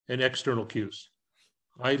and external cues.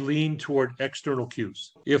 I lean toward external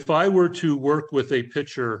cues. If I were to work with a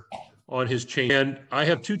pitcher on his change, and I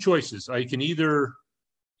have two choices. I can either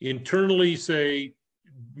internally say,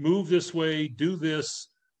 move this way, do this,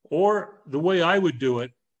 or the way I would do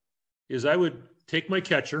it is I would take my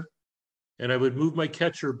catcher and I would move my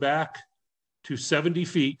catcher back to 70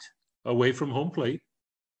 feet away from home plate.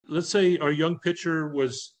 Let's say our young pitcher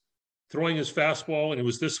was throwing his fastball and it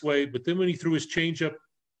was this way, but then when he threw his changeup,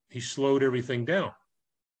 he slowed everything down.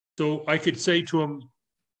 So I could say to him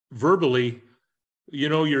verbally, you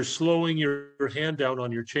know, you're slowing your hand down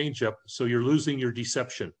on your changeup, so you're losing your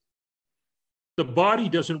deception. The body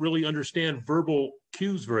doesn't really understand verbal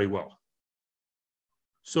cues very well.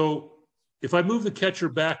 So if I move the catcher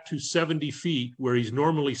back to 70 feet where he's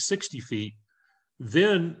normally 60 feet,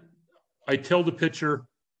 then I tell the pitcher,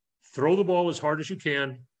 throw the ball as hard as you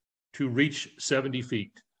can to reach 70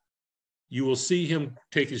 feet. You will see him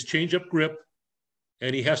take his changeup grip,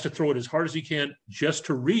 and he has to throw it as hard as he can just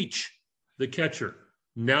to reach the catcher.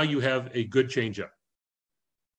 Now you have a good changeup.